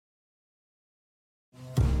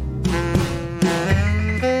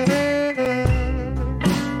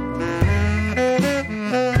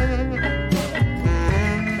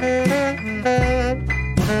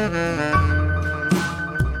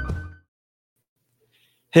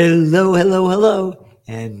Hello, hello, hello,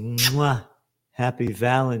 and happy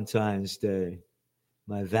Valentine's Day,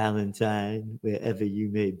 my Valentine, wherever you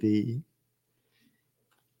may be.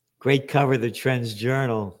 Great cover, The Trends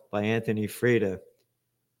Journal by Anthony Freda.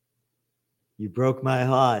 You broke my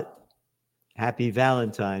heart. Happy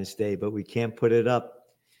Valentine's Day, but we can't put it up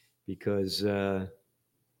because they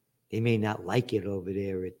may not like it over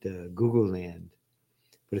there at Google Land.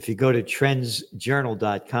 But if you go to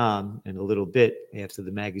trendsjournal.com in a little bit after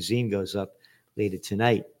the magazine goes up later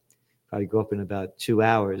tonight, probably go up in about 2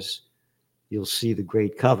 hours, you'll see the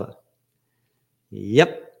great cover.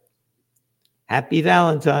 Yep. Happy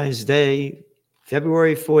Valentine's Day,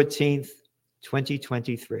 February 14th,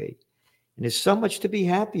 2023. And there's so much to be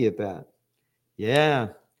happy about. Yeah.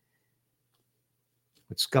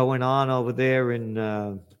 What's going on over there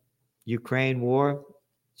in Ukraine war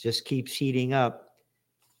just keeps heating up.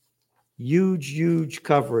 Huge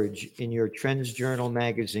coverage in your Trends Journal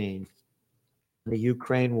magazine, the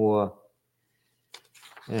Ukraine war.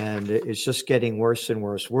 And it's just getting worse and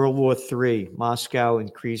worse. World War III, Moscow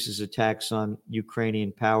increases attacks on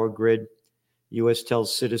Ukrainian power grid. U.S.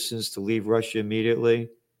 tells citizens to leave Russia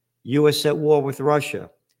immediately. U.S. at war with Russia.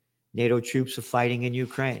 NATO troops are fighting in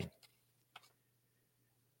Ukraine.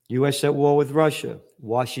 U.S. at war with Russia.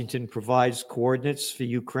 Washington provides coordinates for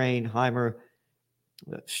Ukraine HIMARS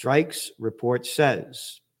strikes, report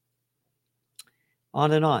says.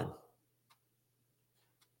 On and on.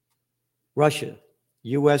 Russia.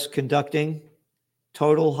 U.S. conducting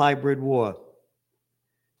total hybrid war,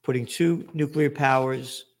 putting two nuclear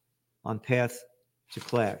powers on path to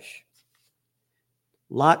clash.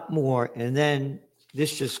 Lot more, and then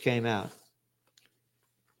this just came out.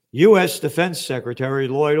 U.S. Defense Secretary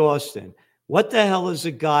Lloyd Austin. What the hell is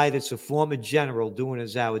a guy that's a former general doing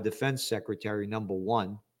as our defense secretary, number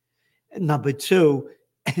one? And number two,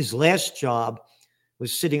 his last job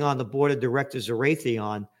was sitting on the board of directors of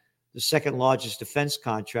Raytheon, the second largest defense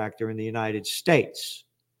contractor in the United States.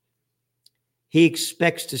 He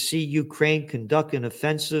expects to see Ukraine conduct an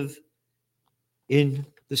offensive in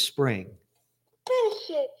the spring.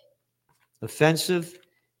 Offensive.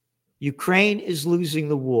 Ukraine is losing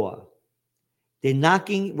the war.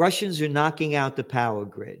 Russians are knocking out the power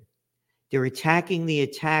grid. They're attacking the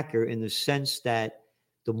attacker in the sense that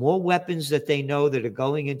the more weapons that they know that are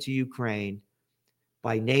going into Ukraine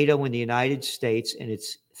by NATO and the United States and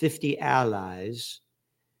its 50 allies,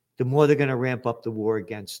 the more they're going to ramp up the war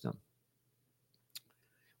against them.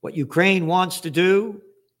 What Ukraine wants to do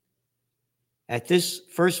at this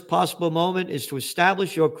first possible moment is to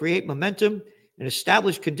establish or create momentum and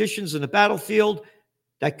establish conditions in the battlefield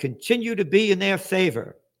that continue to be in their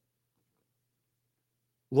favor.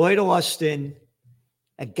 Lloyd Austin,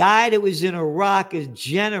 a guy that was in Iraq as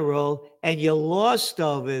general, and you lost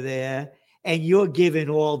over there, and you're giving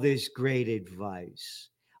all this great advice.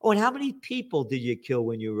 Oh, and how many people did you kill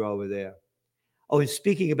when you were over there? Oh, and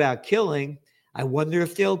speaking about killing, I wonder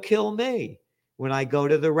if they'll kill me when I go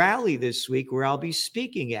to the rally this week where I'll be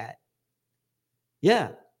speaking at. Yeah.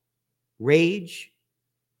 Rage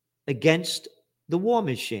Against the War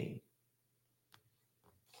Machine.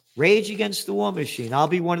 Rage Against the War Machine. I'll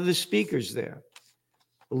be one of the speakers there,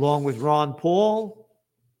 along with Ron Paul,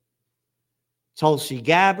 Tulsi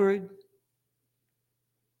Gabbard,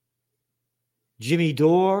 Jimmy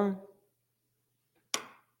Dore,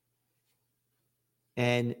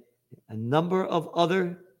 and a number of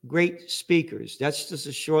other great speakers. That's just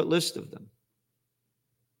a short list of them.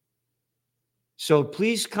 So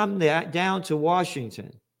please come down to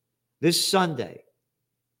Washington this Sunday,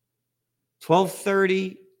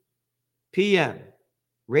 12:30 p.m.,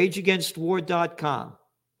 rageagainstwar.com,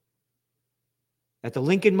 at the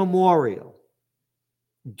Lincoln Memorial.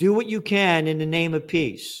 Do what you can in the name of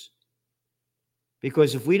peace.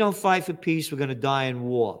 Because if we don't fight for peace, we're going to die in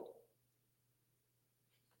war.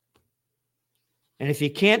 And if you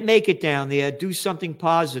can't make it down there, do something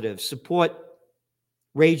positive. Support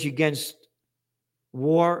Rage Against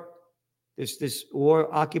War, this war,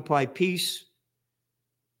 Occupy Peace,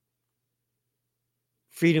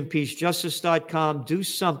 freedompeacejustice.com. Do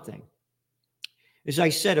something. As I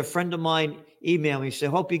said, a friend of mine emailed me. He said,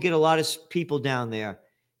 hope you get a lot of people down there.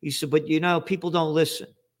 He said, but people don't listen.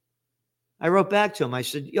 I wrote back to him. I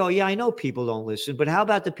said, yeah, I know people don't listen, but how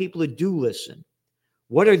about the people who do listen?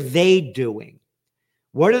 What are they doing?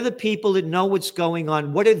 What are the people that know what's going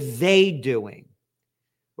on? What are they doing?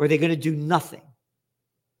 Or are they going to do nothing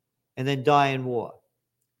and then die in war?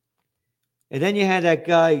 And then you had that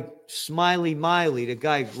guy, Smiley Miley, the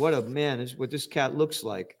guy, what a man, is what this cat looks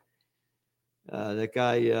like. That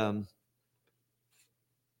guy,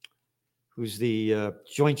 who's the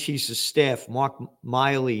Joint Chiefs of Staff, Mark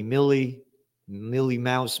Milley, Millie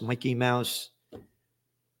Mouse, Mickey Mouse.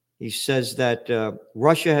 He says that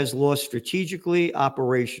Russia has lost strategically,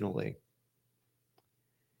 operationally.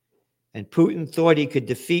 And Putin thought he could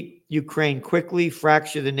defeat Ukraine quickly,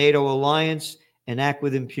 fracture the NATO alliance, and act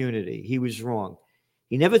with impunity. He was wrong.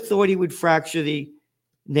 He never thought he would fracture the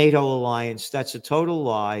NATO alliance. That's a total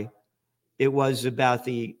lie. It was about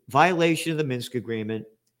the violation of the Minsk agreement.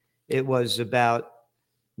 It was about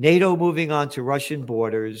NATO moving on to Russian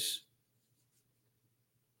borders.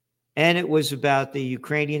 And it was about the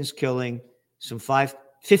Ukrainians killing some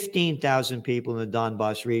 15,000 people in the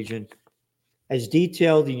Donbass region, as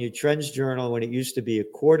detailed in your Trends Journal when it used to be a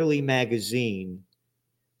quarterly magazine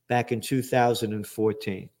back in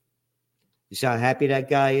 2014. You see how happy that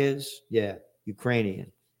guy is? Yeah, Ukrainian.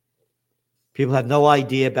 People have no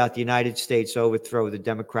idea about the United States overthrow of the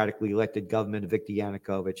democratically elected government of Viktor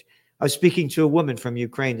Yanukovych. I was speaking to a woman from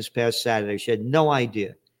Ukraine this past Saturday. She had no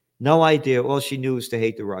idea. No idea. All she knew was to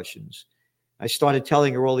hate the Russians. I started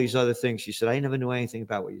telling her all these other things. She said, I never knew anything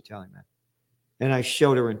about what you're telling me. And I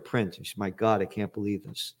showed her in print. She said, my God, I can't believe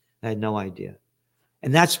this. I had no idea.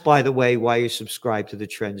 And that's, by the way, why you subscribe to the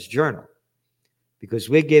Trends Journal, because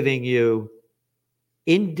we're giving you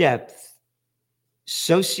in-depth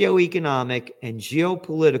socioeconomic and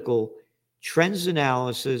geopolitical trends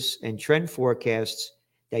analysis and trend forecasts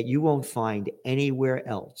that you won't find anywhere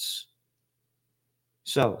else.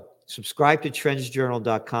 So subscribe to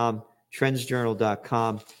trendsjournal.com,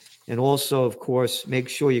 trendsjournal.com. And also, of course, make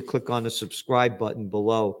sure you click on the subscribe button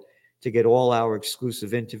below to get all our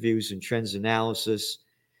exclusive interviews and trends analysis.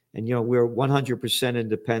 And, you know, we're 100%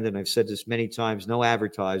 independent. I've said this many times, no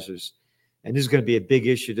advertisers. And this is going to be a big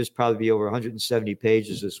issue. This probably be over 170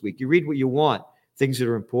 pages this week. You read what you want, things that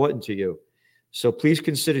are important to you. So please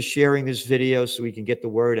consider sharing this video so we can get the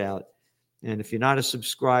word out. And if you're not a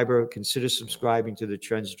subscriber, consider subscribing to the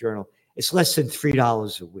Trends Journal. It's less than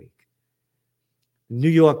 $3 a week. New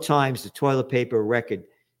York Times, the toilet paper record,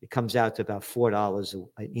 it comes out to about $4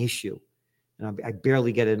 an issue. And I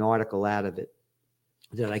barely get an article out of it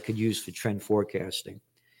that I could use for trend forecasting.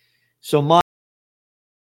 So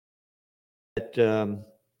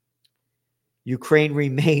Ukraine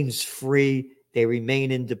remains free. They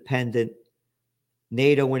remain independent.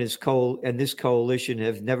 NATO and this coalition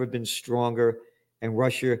have never been stronger, and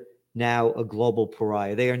Russia now a global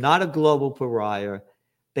pariah. They are not a global pariah.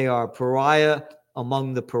 They are a pariah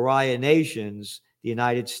among the pariah nations, the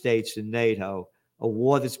United States and NATO, a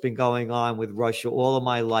war that's been going on with Russia all of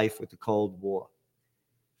my life with the Cold War.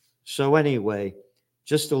 So anyway,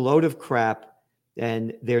 just a load of crap,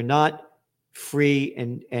 and they're not free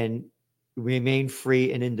and remain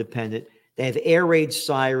free and independent. They have air raid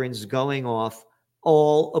sirens going off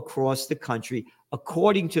all across the country,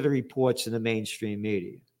 according to the reports in the mainstream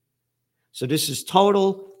media. So this is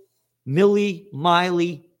total Mickey Mouse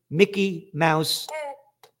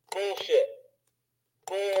bullshit.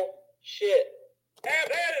 Bullshit. That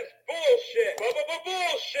is bullshit.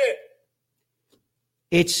 Bullshit.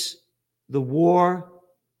 It's the war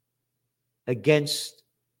against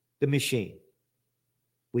the machine.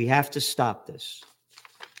 We have to stop this.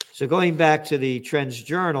 So going back to the Trends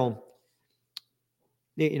Journal,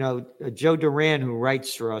 you know, Joe Duran, who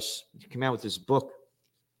writes for us, came out with this book,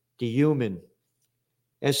 Dehuman,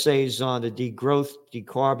 Essays on the Degrowth,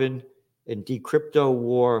 Decarbon, and Decrypto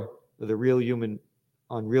War of the Real Human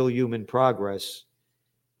Progress.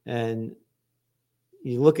 And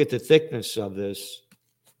you look at the thickness of this,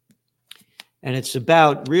 and it's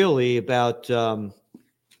really about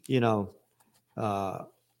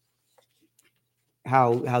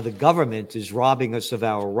how the government is robbing us of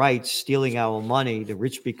our rights, stealing our money, the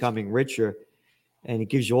rich becoming richer. And it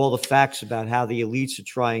gives you all the facts about how the elites are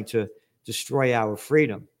trying to destroy our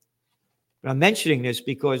freedom. But I'm mentioning this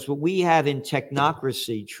because what we have in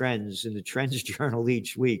technocracy trends in the Trends Journal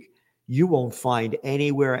each week, you won't find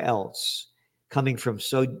anywhere else, coming from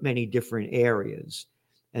so many different areas.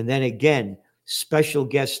 And then again, special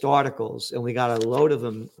guest articles, and we got a load of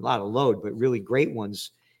them, not a load, but really great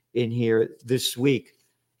ones in here this week.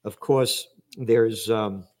 Of course, there's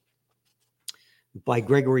by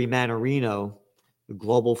Gregory Mannarino, the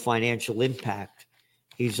Global Financial Impact.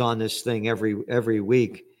 He's on this thing every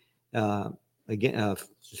week. Again, a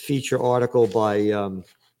feature article by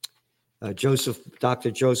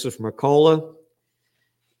Dr. Joseph Mercola.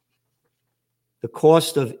 The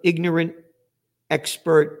cost of ignorant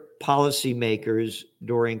expert policymakers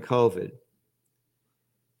during COVID.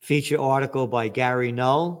 Feature article by Gary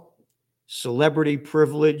Null, Celebrity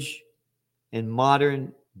Privilege and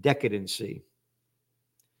Modern Decadency.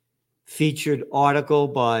 Featured article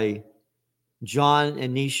by John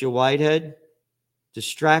and Nisha Whitehead.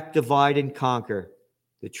 Distract, divide, and conquer.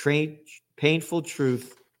 The painful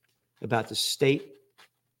truth about the state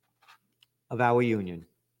of our union.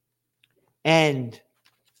 And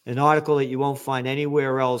an article that you won't find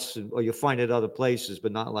anywhere else, or you'll find it other places,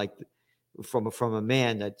 but not like from a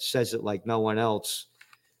man that says it like no one else.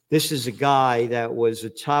 This is a guy that was a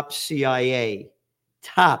top CIA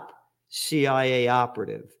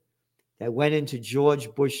operative that went into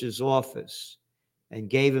George Bush's office and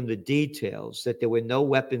gave him the details that there were no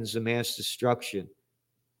weapons of mass destruction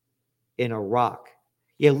in Iraq.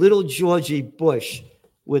 Yeah, little Georgie Bush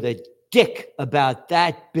with a dick about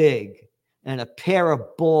that big and a pair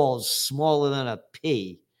of balls smaller than a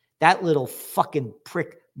pea. That little fucking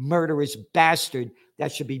prick, murderous bastard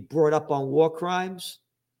that should be brought up on war crimes.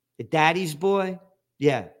 The daddy's boy,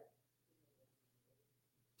 yeah,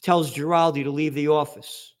 tells Giraldi to leave the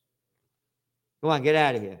office. Come on, get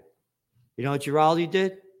out of here. You know what Giraldi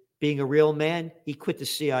did? Being a real man, he quit the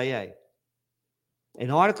CIA. An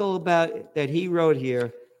article about that he wrote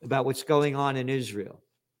here about what's going on in Israel.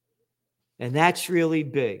 And that's really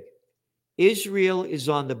big. Israel is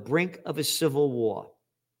on the brink of a civil war.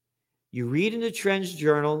 You read in the Trends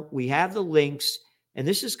Journal, we have the links, and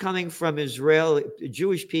this is coming from Israel,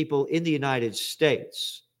 Jewish people in the United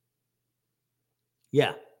States.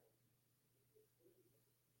 Yeah.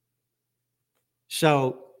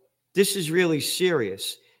 So this is really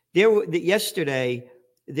serious. Yesterday,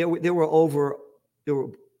 there were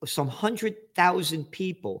some 100,000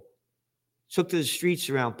 people took to the streets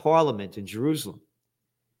around Parliament in Jerusalem,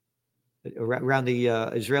 around the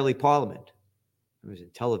Israeli Parliament. It was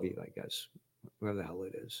in Tel Aviv, I guess, wherever the hell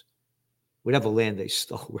it is, whatever land they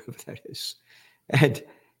stole, wherever that is,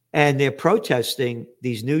 and they're protesting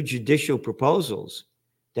these new judicial proposals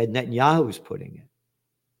that Netanyahu is putting in.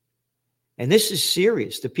 And this is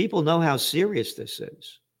serious. The people know how serious this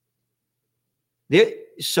is.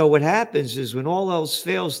 So what happens is when all else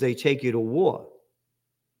fails, they take you to war.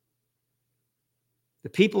 The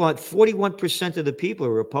people, 41% of the people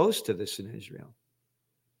are opposed to this in Israel.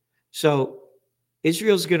 So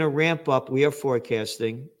Israel's going to ramp up, we are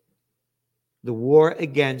forecasting, the war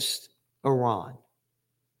against Iran.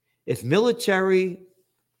 If military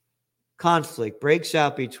conflict breaks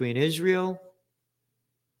out between Israel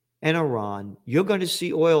and Iran, you're going to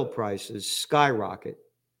see oil prices skyrocket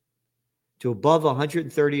to above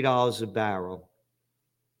 $130 a barrel,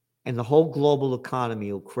 and the whole global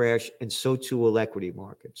economy will crash, and so too will equity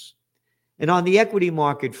markets. And on the equity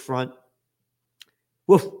market front,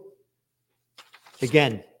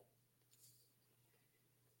 again,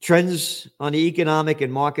 trends on the economic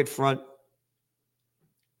and market front,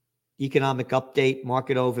 economic update,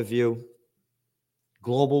 market overview,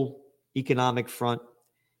 global economic front,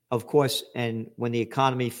 of course, and when the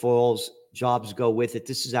economy falls, jobs go with it.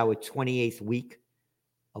 This is our 28th week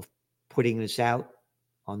of putting this out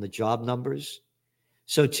on the job numbers.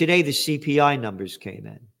 So today the CPI numbers came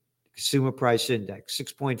in, Consumer Price Index,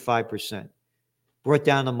 6.5%, brought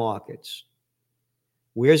down the markets.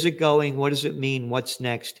 Where's it going? What does it mean? What's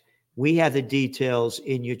next? We have the details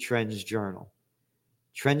in your Trends Journal,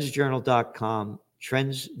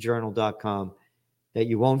 trendsjournal.com, that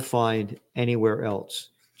you won't find anywhere else.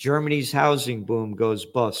 Germany's housing boom goes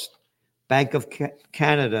bust. Bank of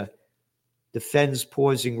Canada defends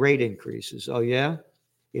pausing rate increases. Oh, yeah?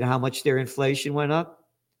 You know how much their inflation went up?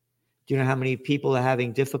 Do you know how many people are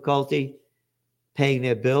having difficulty paying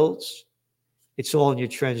their bills? It's all in your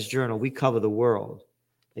Trends Journal. We cover the world.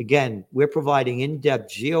 Again, we're providing in-depth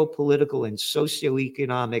geopolitical and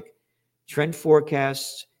socioeconomic trend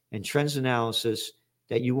forecasts and trends analysis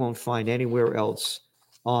that you won't find anywhere else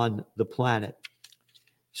on the planet.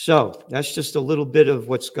 So that's just a little bit of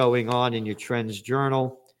what's going on in your Trends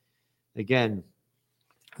Journal. Again,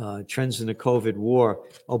 trends in the COVID war.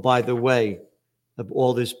 Oh, by the way,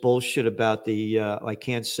 all this bullshit about the, I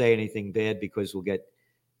can't say anything bad because we'll get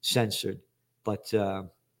censored, but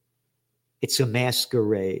it's a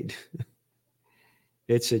masquerade.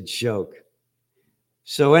 It's a joke.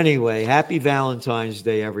 So anyway, happy Valentine's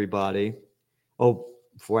Day, everybody. Oh,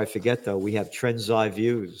 before I forget, though, we have Trends Eye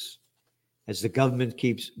Views. As the government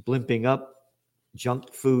keeps blimping up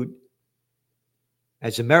junk food,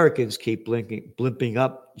 as Americans keep blimping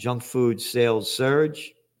up, junk food sales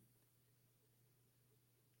surge.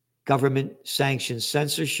 Government sanctioned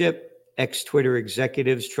censorship. Ex-Twitter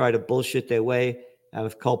executives try to bullshit their way out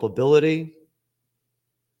of culpability.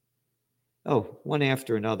 Oh, one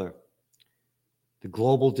after another. The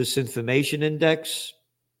Global Disinformation Index.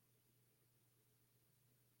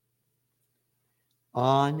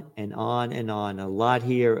 On and on and on. A lot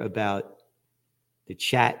here about the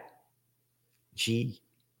chat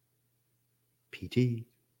GPT,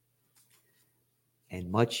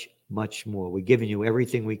 and much, much more. We're giving you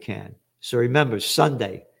everything we can. So remember,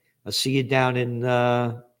 Sunday, I'll see you down in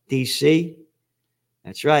D.C.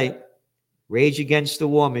 That's right. Rage Against the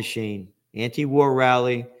War Machine, anti-war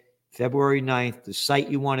rally, February 9th. The site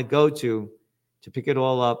you want to go to pick it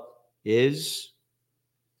all up is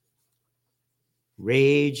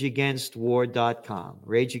rageagainstwar.com.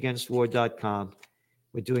 Rageagainstwar.com.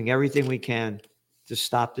 We're doing everything we can to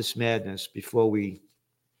stop this madness before we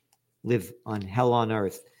live on hell on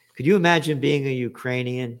earth. Could you imagine being a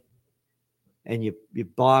Ukrainian and your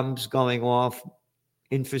bombs going off,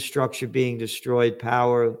 infrastructure being destroyed,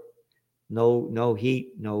 power, no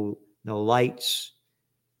heat, no lights,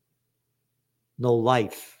 no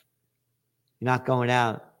life. You're not going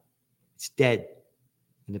out. It's dead.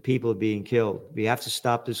 And the people are being killed. We have to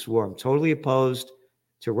stop this war. I'm totally opposed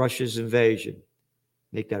to Russia's invasion.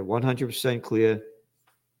 Make that 100% clear.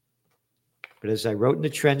 But as I wrote in the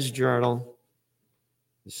Trends Journal,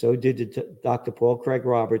 so did Dr. Paul Craig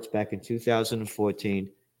Roberts back in 2014,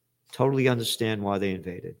 totally understand why they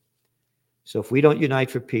invaded. So if we don't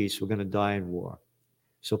unite for peace, we're going to die in war.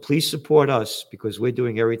 So please support us because we're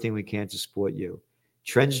doing everything we can to support you.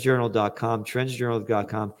 Trendsjournal.com,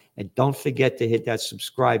 trendsjournal.com, and don't forget to hit that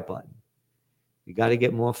subscribe button. You got to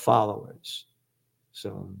get more followers.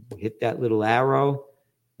 So hit that little arrow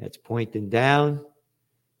that's pointing down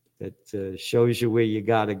that shows you where you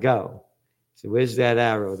got to go. So where's that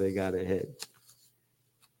arrow they got to hit?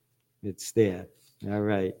 It's there. All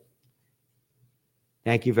right.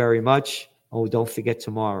 Thank you very much. Oh, don't forget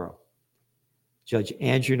tomorrow. Judge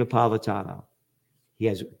Andrew Napolitano. He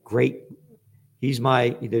has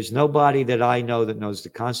there's nobody that I know that knows the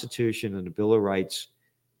Constitution and the Bill of Rights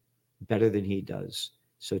better than he does.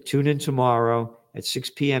 So tune in tomorrow at 6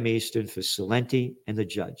 p.m. Eastern for Celente and the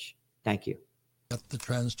judge. Thank you. At the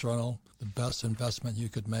Trends Journal, the best investment you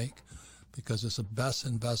could make, because it's the best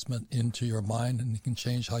investment into your mind and it can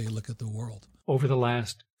change how you look at the world. Over the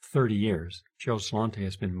last 30 years, Gerald Celente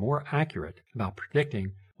has been more accurate about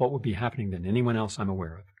predicting what would be happening than anyone else I'm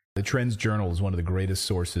aware of. The Trends Journal is one of the greatest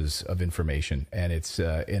sources of information, and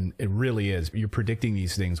it really is. You're predicting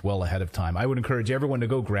these things well ahead of time. I would encourage everyone to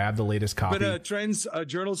go grab the latest copy. Been a Trends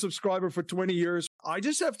Journal subscriber for 20 years. I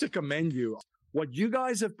just have to commend you. What you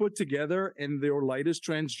guys have put together in your latest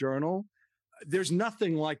Trends Journal, there's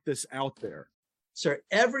nothing like this out there. Sir,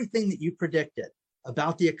 everything that you predicted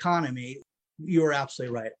about the economy, you were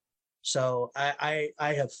absolutely right. So I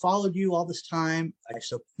have followed you all this time.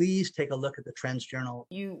 So please take a look at the Trends Journal.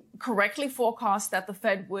 You correctly forecast that the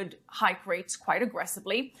Fed would hike rates quite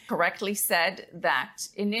aggressively, correctly said that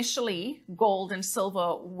initially gold and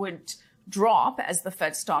silver would drop as the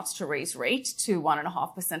Fed starts to raise rates to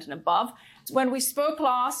 1.5% and above. When we spoke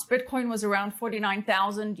last, Bitcoin was around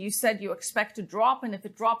 49,000. You said you expect to drop, and if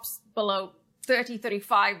it drops below 30,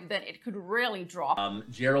 35, then it could really drop.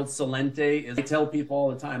 Gerald Celente I tell people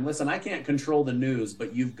all the time, listen, I can't control the news,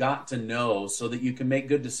 but you've got to know so that you can make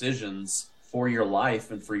good decisions for your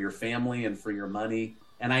life and for your family and for your money.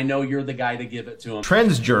 And I know you're the guy to give it to them.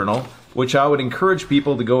 Trends Journal, which I would encourage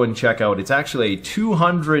people to go and check out. It's actually a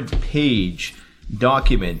 200-page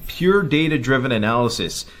document, pure data-driven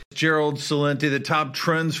analysis. Gerald Celente, the top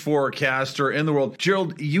trends forecaster in the world.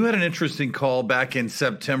 Gerald, you had an interesting call back in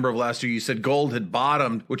September of last year. You said gold had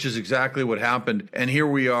bottomed, which is exactly what happened. And here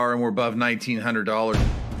we are, and we're above $1,900.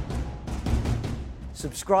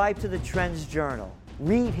 Subscribe to the Trends Journal.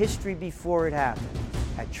 Read history before it happened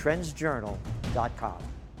at trendsjournal.com.